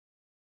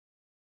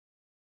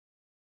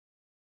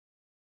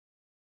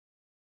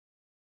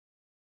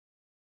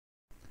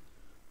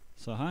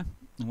So hi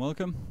and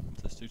welcome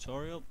to this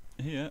tutorial.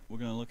 Here we're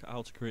going to look at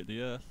how to create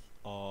the Earth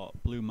or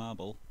blue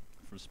marble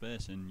from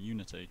space in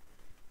Unity.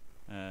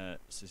 So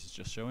this is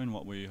just showing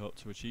what we hope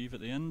to achieve at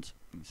the end.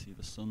 You can see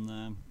the sun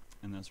there,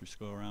 and as we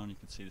scroll around you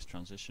can see this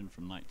transition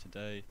from night to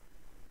day.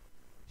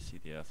 You see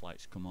the Earth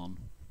lights come on.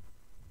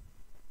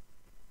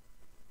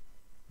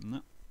 No.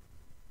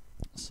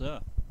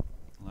 So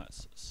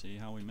let's see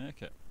how we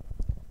make it.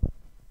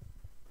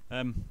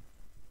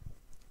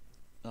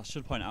 I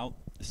should point out,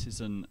 this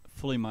isn't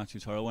fully my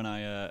tutorial. When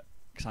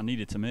because I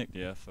needed to make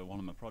the Earth for one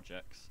of my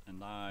projects,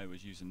 and I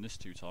was using this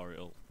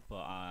tutorial,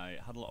 but I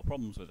had a lot of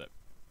problems with it.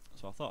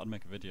 So I thought I'd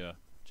make a video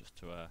just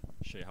to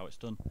show you how it's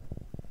done.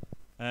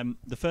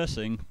 The first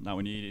thing that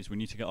we need is we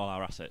need to get all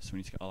our assets. We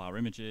need to get all our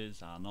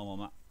images, our normal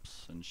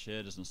maps and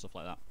shaders and stuff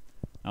like that.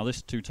 Now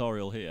this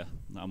tutorial here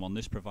that I'm on,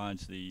 this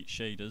provides the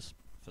shaders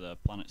for the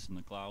planets and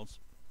the clouds,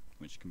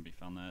 which can be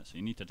found there. So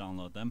you need to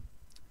download them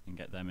and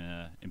get them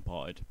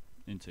imported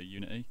into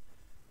Unity.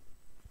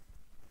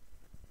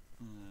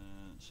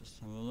 Let's just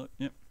have a look.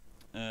 Yep.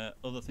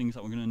 Other things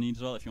that we're going to need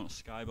as well, if you want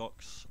a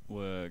skybox,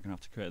 we're going to have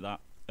to create that.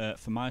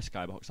 For my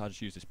skybox, I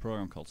just use this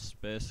program called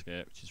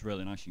Spacescape, which is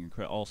really nice. You can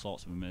create all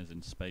sorts of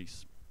amazing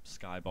space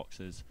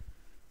skyboxes.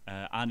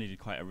 I needed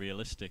quite a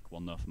realistic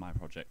one though for my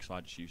project, so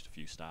I just used a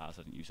few stars.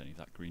 I didn't use any of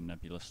that green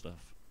nebula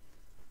stuff.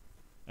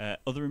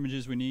 Other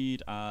images we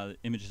need are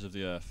images of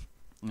the Earth.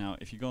 Now,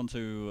 if you go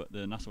onto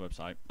the NASA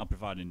website, I'm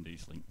providing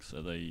these links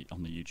on the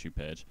YouTube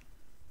page.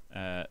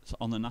 So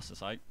on the NASA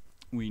site,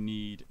 we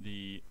need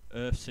the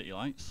Earth city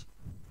lights.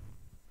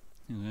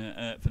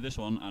 For this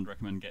one, I'd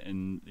recommend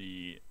getting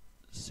the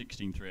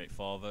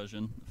 16384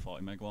 version, the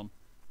 40 meg one.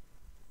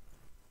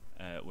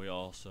 We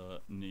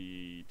also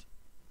need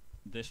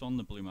this one,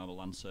 the blue marble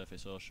land,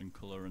 surface, ocean,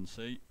 colour and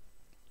sea.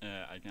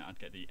 I'd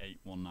get the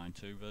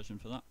 8192 version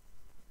for that.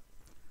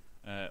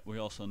 We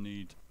also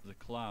need the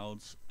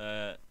clouds.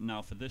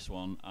 Now for this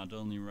one, I'd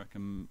only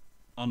recommend.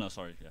 Oh no,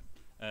 sorry.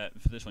 Yeah.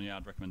 For this one,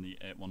 I'd recommend the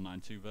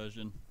 8192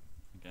 version.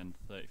 Again,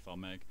 34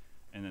 meg.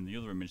 And then the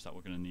other image that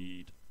we're going to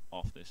need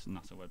off this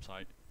NASA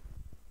website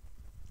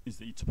is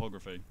the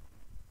topography.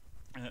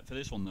 For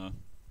this one though,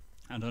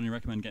 I'd only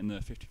recommend getting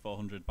the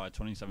 5400 by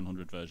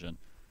 2700 version.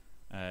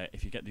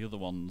 If you get the other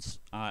ones,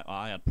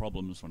 I had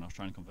problems when I was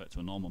trying to convert to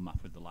a normal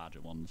map with the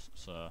larger ones,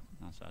 so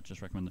I'd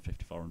just recommend the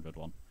 5400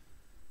 one.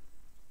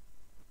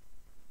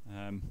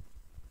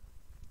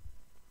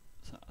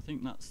 So I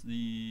think that's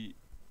the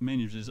main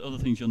images. Other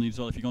things you'll need as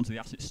well, if you go into the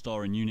asset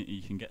store in Unity,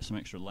 you can get some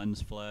extra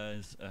lens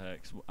flares.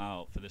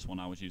 For this one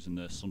I was using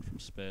the Sun from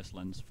Space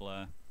lens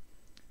flare.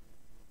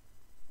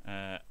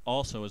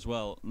 Also as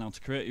well, now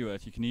to create your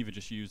Earth you can either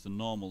just use the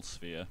normal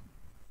sphere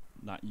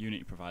that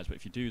Unity provides, but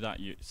if you do that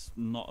it's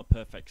not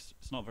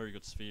a very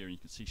good sphere, and you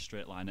can see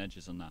straight line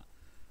edges and that.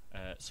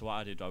 So what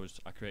I did,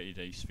 I created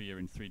a sphere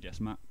in 3ds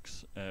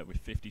Max with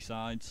 50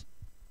 sides.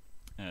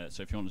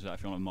 So if you want to do that,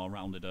 if you want a more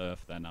rounded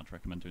Earth, then I'd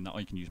recommend doing that, or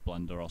you can use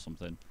Blender or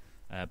something.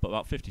 But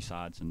about 50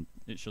 sides and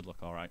it should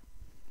look alright.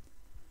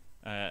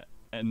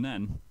 And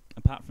then,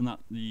 apart from that,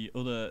 the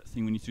other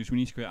thing we need to do is we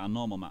need to create our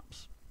normal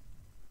maps.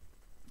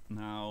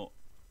 Now,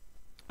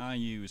 I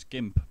use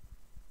GIMP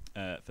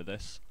for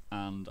this,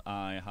 and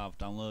I have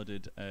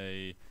downloaded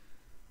a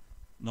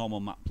normal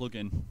map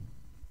plugin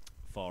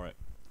for it.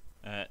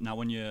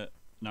 Now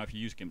if you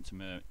use GIMP to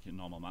make your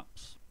normal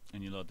maps,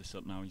 and you load this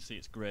up now, you see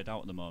it's greyed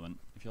out at the moment.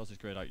 If yours is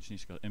greyed out, you just need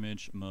to go to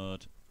Image,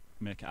 Mode,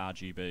 make it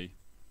RGB.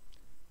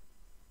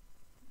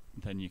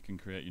 Then you can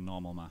create your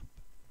normal map.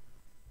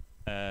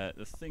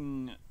 The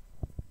thing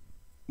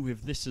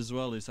with this as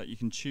well is that you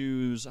can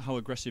choose how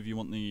aggressive you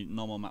want the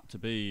normal map to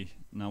be.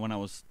 Now when I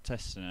was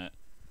testing it,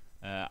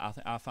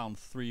 I found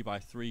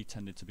 3x3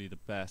 tended to be the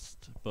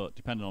best, but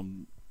depending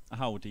on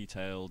how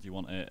detailed you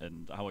want it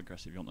and how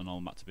aggressive you want the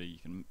normal map to be, you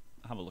can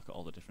have a look at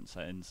all the different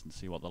settings and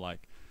see what they're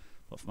like.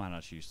 But for mine I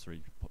just use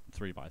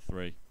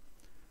 3x3.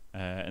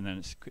 And then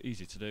it's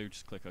easy to do,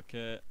 just click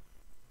OK,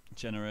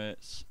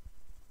 generates,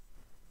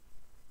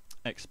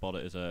 export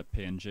it as a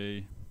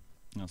PNG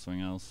or something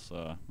else.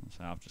 So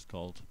I've just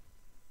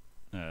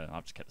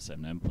kept the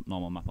same name, put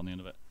normal map on the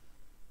end of it.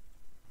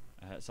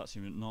 So that's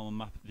your normal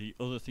map. The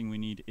other thing we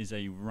need is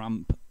a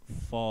ramp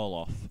fall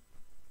off.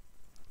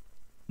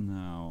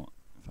 Now,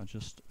 if I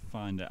just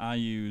find it, I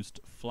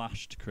used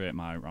Flash to create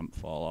my ramp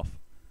fall off.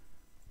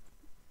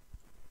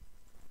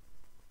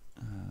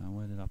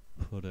 Where did I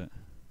put it?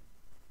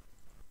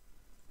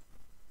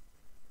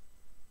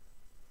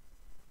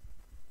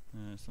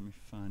 So let me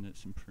find it.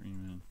 It's in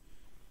Premium.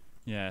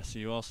 Yeah. So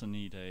you also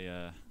need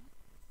a.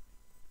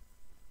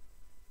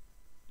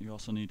 You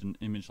also need an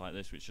image like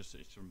this, which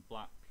it's from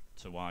black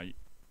to white,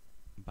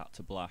 back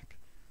to black.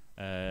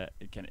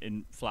 Again,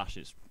 in Flash,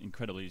 it's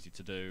incredibly easy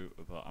to do,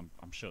 but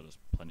I'm sure there's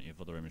plenty of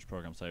other image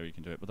programs there where you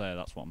can do it. But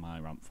that's what my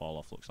ramp fall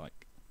off looks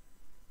like.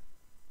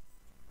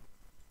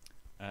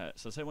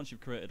 So say once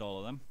you've created all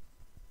of them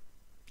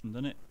and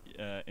done it,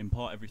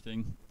 import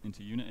everything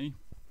into Unity,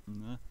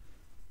 and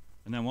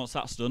then once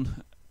that's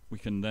done, we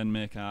can then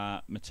make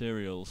our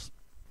materials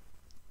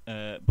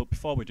But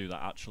before we do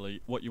that,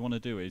 actually, what you want to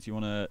do is you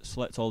want to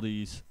select all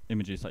these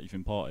images that you've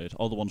imported,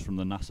 all the ones from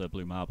the NASA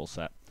Blue Marble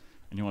set,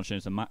 and you want to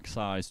change the max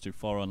size to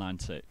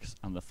 4096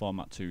 and the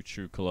format to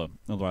true color.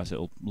 Otherwise,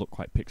 it'll look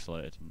quite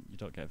pixelated and you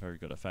don't get a very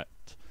good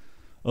effect.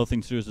 Other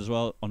thing to do is as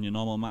well, on your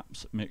normal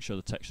maps, make sure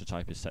the texture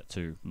type is set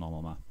to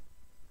normal map.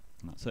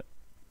 And that's it.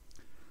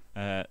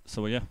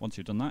 So yeah, once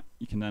you've done that,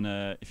 you can then,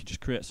 if you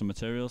just create some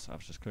materials,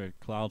 I've just created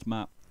a cloud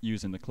map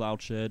using the cloud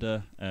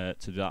shader. To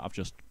do that, I've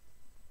just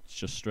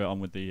straight on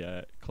with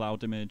the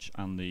cloud image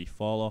and the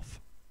fall off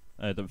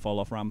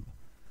ramp.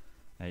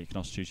 You can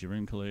also choose your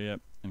room color here,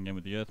 and again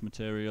with the earth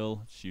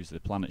material, just use the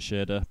planet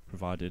shader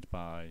provided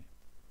on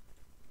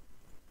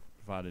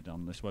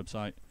this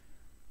website.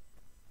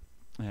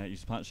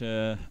 Use the planet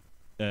shader,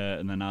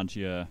 and then add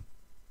your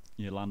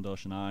land,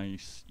 ocean,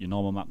 ice, your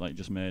normal map that you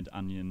just made,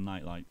 and your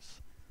night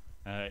lights.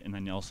 And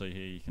then also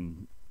here you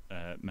can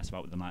mess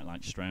about with the night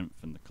light strength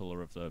and the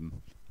color of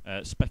them.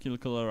 Specular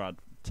color I'd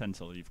tend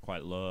to leave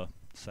quite low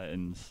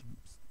settings.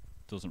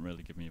 Doesn't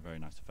really give me a very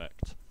nice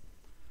effect.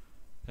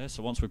 Okay,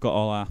 so once we've got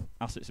all our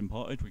assets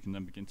imported, we can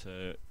then begin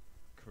to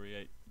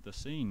create the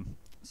scene.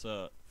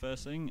 So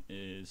first thing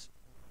is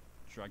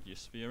drag your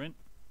sphere in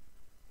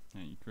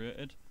that you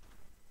created.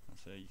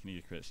 So you can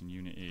either create this in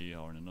Unity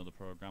or in another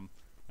program.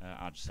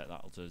 I'll just set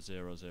that to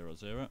 0, 0,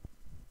 0.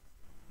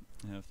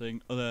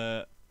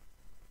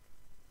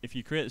 If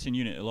you create this in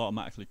Unity, it'll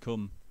automatically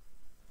come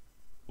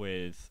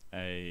with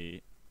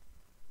a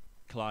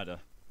collider,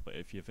 but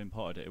if you've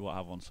imported it, it won't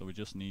have one, so we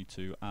just need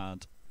to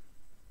add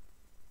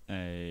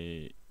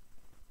a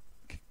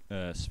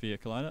sphere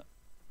collider.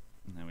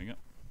 And there we go.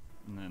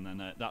 And then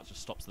that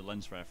just stops the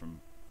lens flare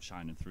from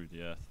shining through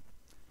the earth.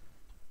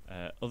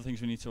 Other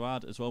things we need to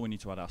add as well, we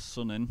need to add our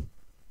sun in.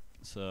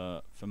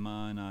 So for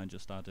mine, I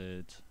just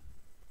added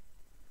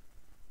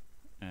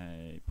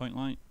a point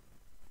light.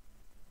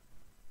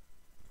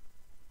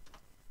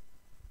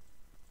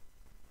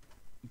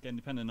 Again,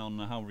 depending on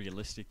how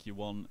realistic you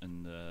want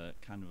and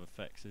kind of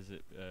effects is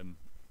it,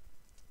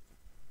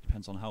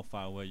 depends on how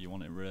far away you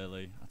want it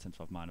really. I tend to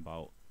have mine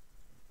about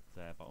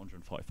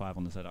 145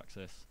 on the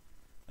Z-axis.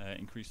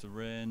 Increase the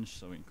range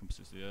so it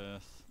encompasses the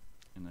Earth,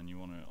 and then you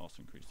want to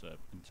also increase the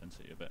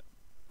intensity a bit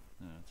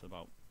to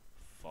about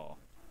 4.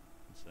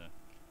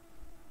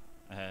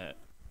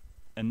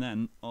 And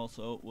then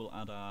also we'll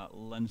add our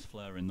lens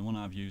flare in. The one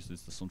I've used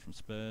is the sun from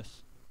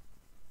space,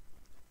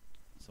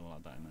 so we'll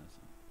add that in there.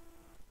 So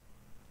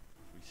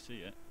if we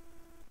see it,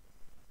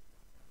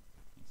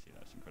 you can see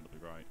that it's incredibly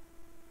bright.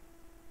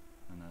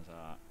 And there's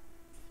our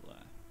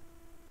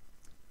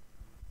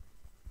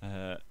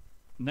flare.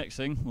 Next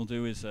thing we'll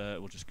do is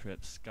we'll just create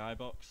a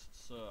skybox.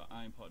 So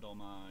I imported all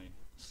my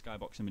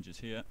skybox images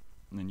here,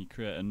 and then you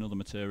create another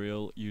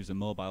material, use a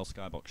mobile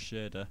skybox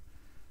shader.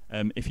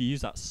 If you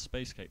use that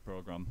Spacescape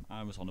program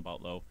I was on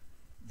about though,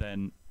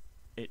 then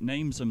it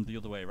names them the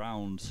other way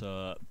around.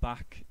 So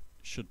back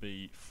should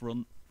be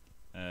front,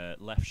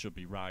 left should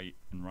be right,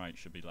 and right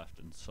should be left,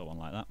 and so on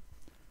like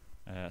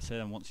that. So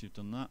then once you've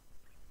done that,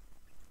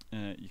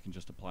 you can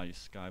just apply your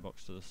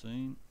skybox to the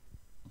scene,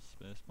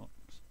 space box.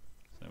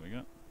 So there we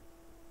go.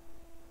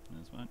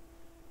 That's fine.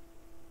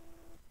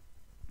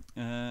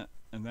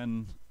 And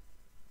then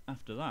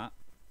after that,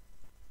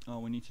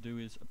 all we need to do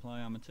is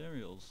apply our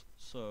materials.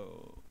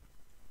 So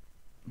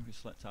if we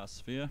select our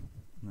sphere,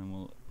 and then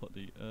we'll put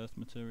the earth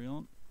material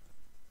on,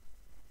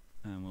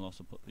 and we'll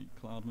also put the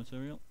cloud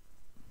material.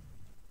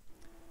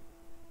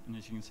 And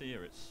as you can see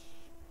here, it's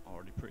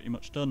already pretty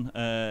much done.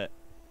 The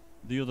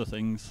other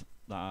things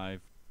that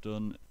I've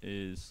done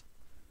is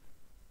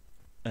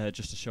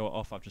just to show it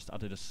off, I've just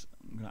added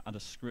I'm going to add a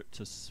script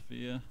to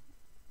sphere,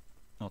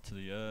 or to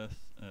the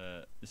earth.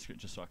 This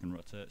script just so I can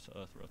rotate, so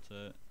earth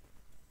rotate.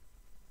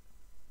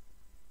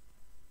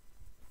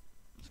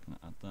 Just going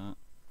to add that.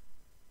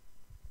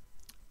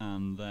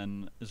 And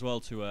then as well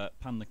to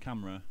pan the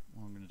camera,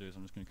 what I'm going to do is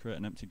I'm just going to create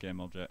an empty game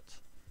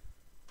object,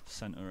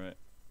 center it,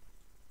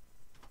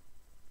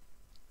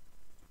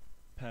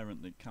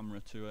 parent the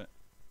camera to it,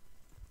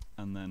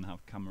 and then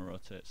have camera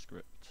rotate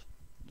script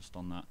just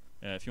on that.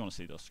 If you want to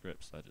see those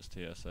scripts, they're just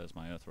here. So there's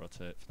my earth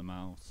rotate for the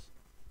mouse,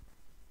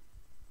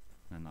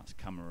 and that's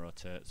camera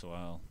rotate as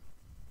well.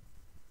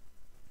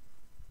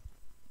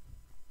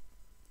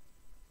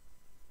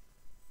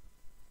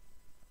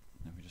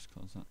 Then we just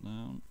close that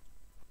down.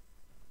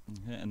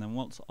 Okay, and then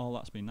once all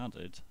that's been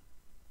added,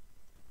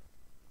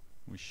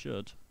 we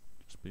should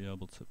just be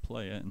able to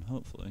play it, and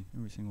hopefully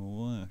everything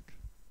will work.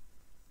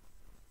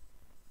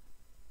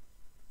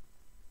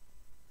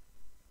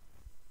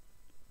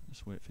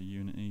 Just wait for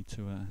Unity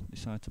to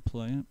decide to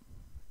play it.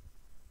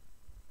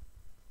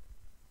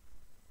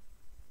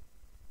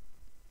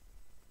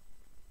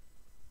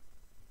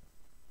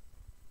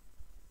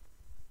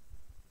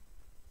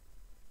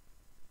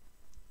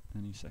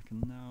 Any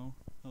second now,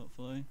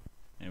 hopefully.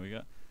 Here we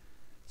go.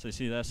 So you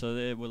see there, so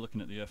there we're looking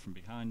at the Earth from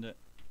behind it,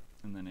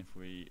 and then if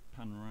we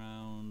pan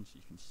around,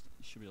 you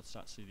should be able to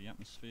start to see the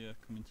atmosphere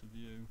come into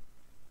view.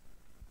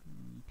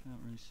 You can't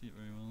really see it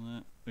very well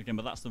there. Again,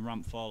 but that's the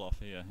ramp fall off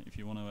here. If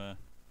you want to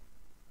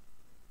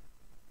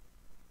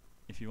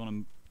if you want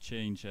to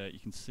change, you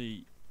can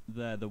see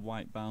there the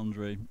white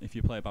boundary. If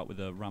you play about with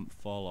a ramp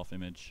fall off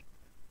image,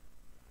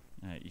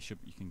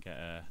 you can get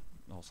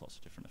all sorts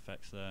of different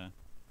effects there.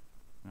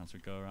 And as we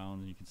go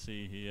around, you can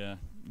see here,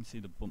 you can see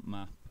the bump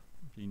map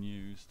being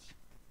used,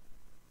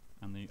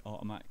 and the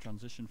automatic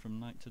transition from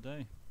night to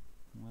day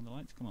when the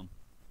lights come on.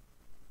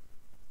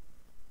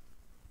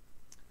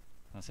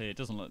 I see it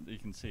doesn't look, you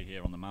can see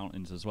here on the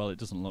mountains as well, it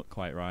doesn't look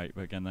quite right,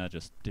 but again they're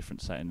just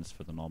different settings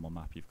for the normal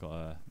map you've got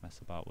to mess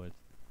about with.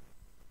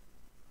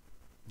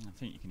 I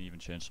think you can even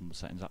change some of the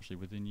settings actually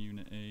within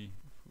Unity.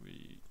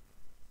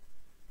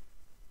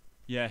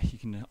 Yeah, you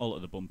can alter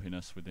the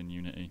bumpiness within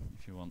Unity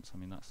if you want. I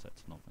mean, that's set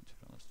to 0.2.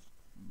 Let's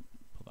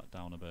put that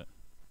down a bit.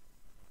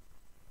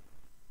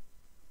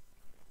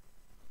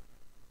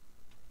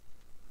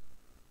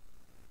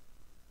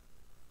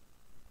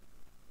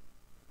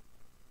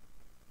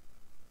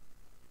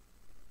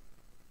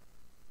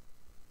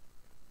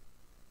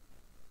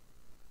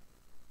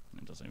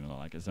 It doesn't even look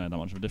like it's that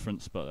much of a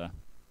difference, but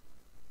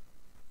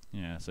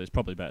yeah, so it's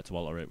probably better to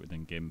alter it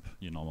within GIMP,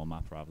 your normal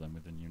map, rather than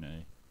within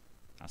Unity.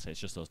 I say it's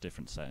just those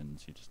different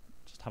settings. You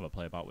just have a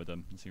play about with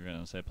them. You see, we're going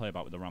to say play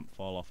about with the ramp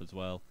fall off as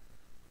well,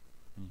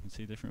 and you can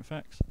see different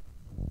effects.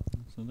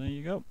 So there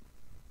you go.